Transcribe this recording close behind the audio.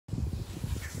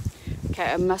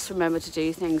okay, I must remember to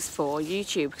do things for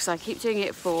YouTube, because I keep doing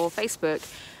it for Facebook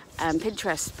and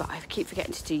Pinterest, but I keep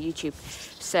forgetting to do YouTube.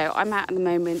 So I'm at the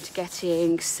moment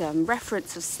getting some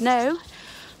reference of snow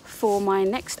for my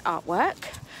next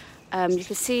artwork. You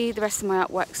can see the rest of my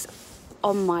artworks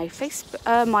on my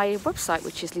my website,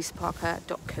 which is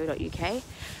lisaparker.co.uk.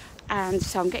 And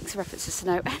so I'm getting some reference of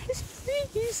snow, and it's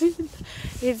freezing.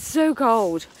 It's so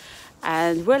cold.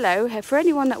 And Willow, for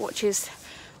anyone that watches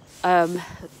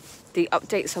the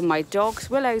updates on my dogs,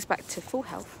 Willow's back to full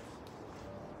health.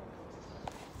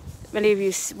 Many of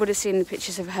you would have seen the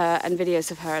pictures of her and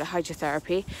videos of her at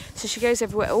hydrotherapy. So she goes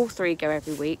everywhere. All three go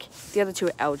every week. The other two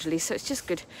are elderly, so it's just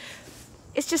good.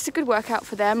 It's just a good workout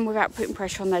for them without putting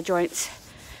pressure on their joints.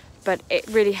 But it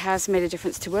really has made a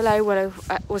difference to Willow. Willow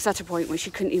was at a point where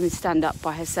she couldn't even stand up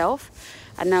by herself,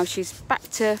 and now she's back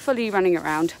to fully running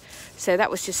around. So that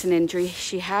was just an injury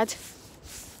she had.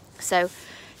 So,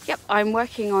 yep, I'm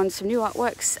working on some new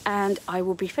artworks, and I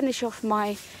will be finishing off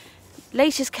my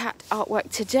latest cat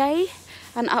artwork today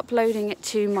and uploading it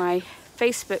to my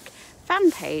Facebook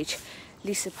fan page,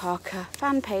 Lisa Parker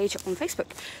fan page on Facebook.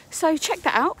 So check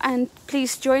that out, and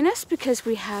please join us, because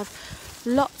we have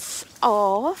lots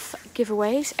of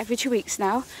giveaways every 2 weeks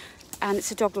now, and it's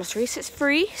a dog lottery, so it's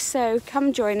free. So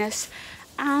come join us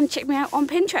and check me out on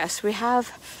Pinterest. We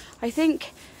have, I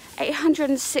think,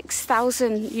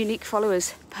 806,000 unique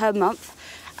followers per month,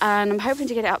 and I'm hoping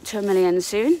to get it up to 1 million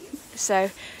soon.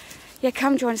 So yeah,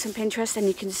 come join us on Pinterest, and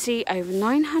you can see over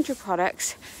 900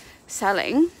 products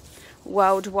selling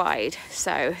worldwide.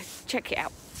 So check it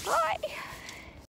out. Bye.